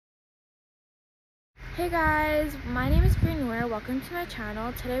Hey guys, my name is Gurnoor. Welcome to my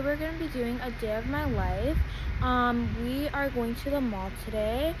channel. Today we're going to be doing a day of my life. We are going to the mall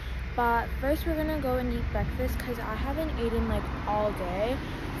today, but first we're going to go and eat breakfast because I haven't eaten like all day.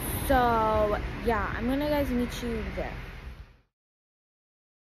 So yeah, I'm going to guys meet you there.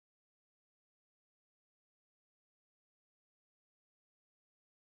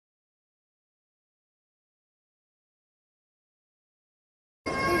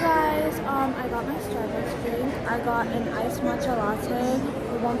 I got my Starbucks drink. I got an iced matcha latte,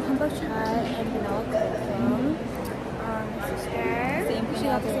 1 cup of chai, and vanilla cold foam. Sister, she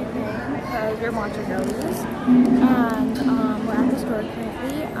got the same thing because we're matcha girlies. And we're at the store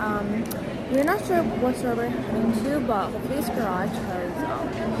currently. We're not sure what store we're heading to, but hopefully it's Garage because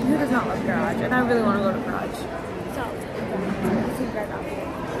who does not love Garage? And I really want to go to Garage. So, let's see you guys out here.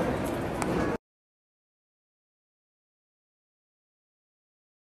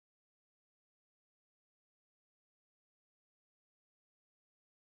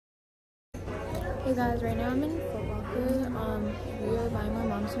 Hey guys, right now I'm in Foot Locker. We are buying my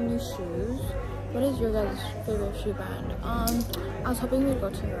mom some new shoes. What is your guys' favorite shoe brand? I was hoping we'd go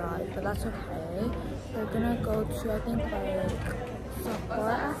to Garage, but that's okay. We're gonna go to, I think, like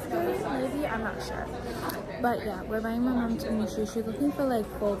Sephora after, maybe? I'm not sure. But yeah, we're buying my mom some new shoes. She's looking for like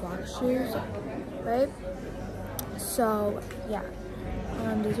full box shoes, right? So yeah,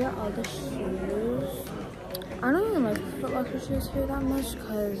 these are all the shoes. I don't even like Foot Locker shoes here that much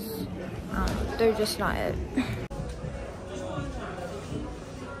because they're just not it.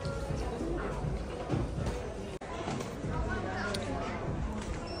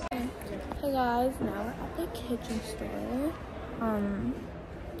 Hey guys, now we're at the kitchen store.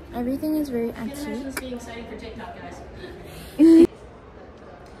 Everything is very antique. Just being excited for TikTok, guys.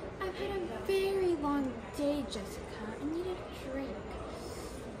 I've had a very long day, Jessica. I need a drink.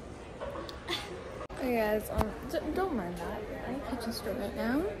 Hey guys, don't mind that. We're at a kitchen store right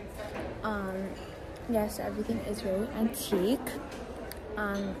now. Yes, everything is very antique.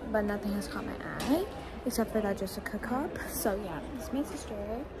 But nothing has caught my eye except for that Jessica cup. So yeah, this is my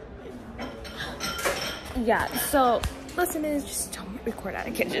sister. Yeah, so listen, is just don't record at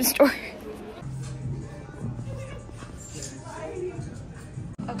a kitchen store.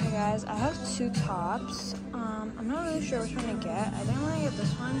 Okay guys, I have two tops. I'm not really sure which one to get. I didn't want to get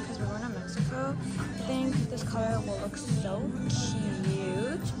this one because we're going to Mexico. I think this color will look so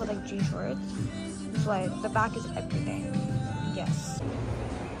cute with like jean shorts. It's like the back is everything. Yes.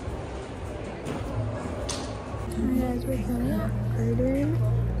 Alright guys, we're currently at Urban.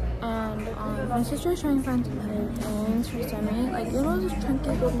 And my sister is trying to find some earrings for Sammy. Like, you know those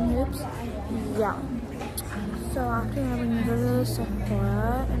chunky golden hoops? Yeah. So after that, we're gonna go to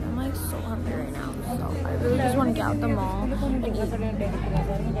Sephora, and I'm like so hungry right now. So I really just want to get out the mall and eat.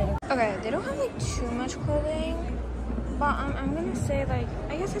 Okay, they don't have like too much clothing, but I'm gonna say like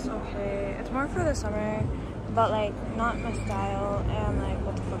I guess it's okay. It's more for the summer, but like not my style. And like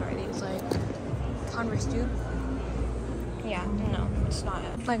what the fuck are these, like Converse dude? Yeah, no, it's not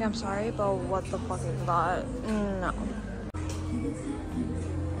it. Like I'm sorry, but what the fuck is that? No.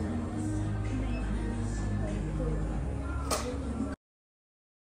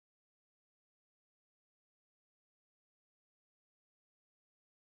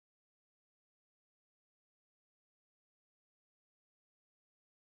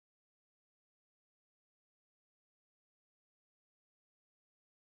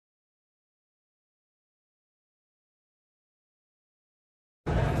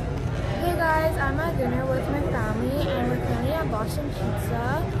 Hey guys, I'm at dinner with my family and we're currently at Boston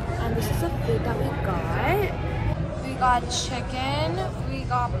Pizza, and this is the food that we got. We got chicken, we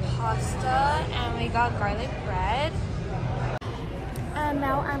got pasta, and we got garlic bread. And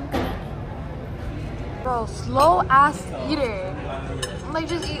now I'm gonna eat. Bro, slow ass eater. Like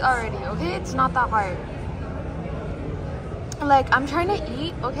just eat already, okay? It's not that hard. Like I'm trying to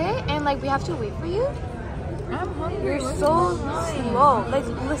eat, okay? And like we have to wait for you. I'm hungry. You're so slow. Like,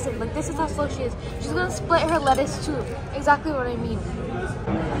 listen, like this is how slow she is. She's gonna split her lettuce too. Exactly what I mean.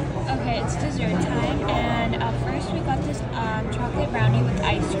 Okay, it's dessert time, and first we got this chocolate brownie with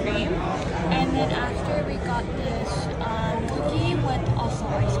ice cream, and then after we got this cookie with also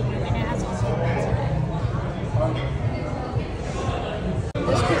ice cream, and it has also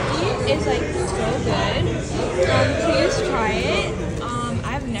this cookie is like so good. Please try it.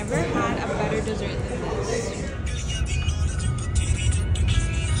 I've never had a better dessert than this.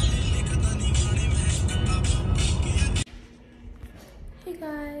 Hey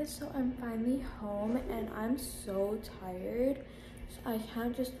guys, so I'm finally home and I'm so tired. So I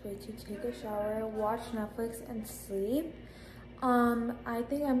can't just wait to take a shower, watch Netflix, and sleep. I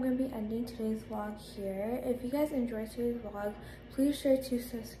think I'm gonna be ending today's vlog here. If you guys enjoyed today's vlog, please sure to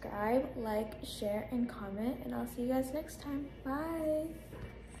subscribe, like, share, and comment, and I'll see you guys next time. Bye.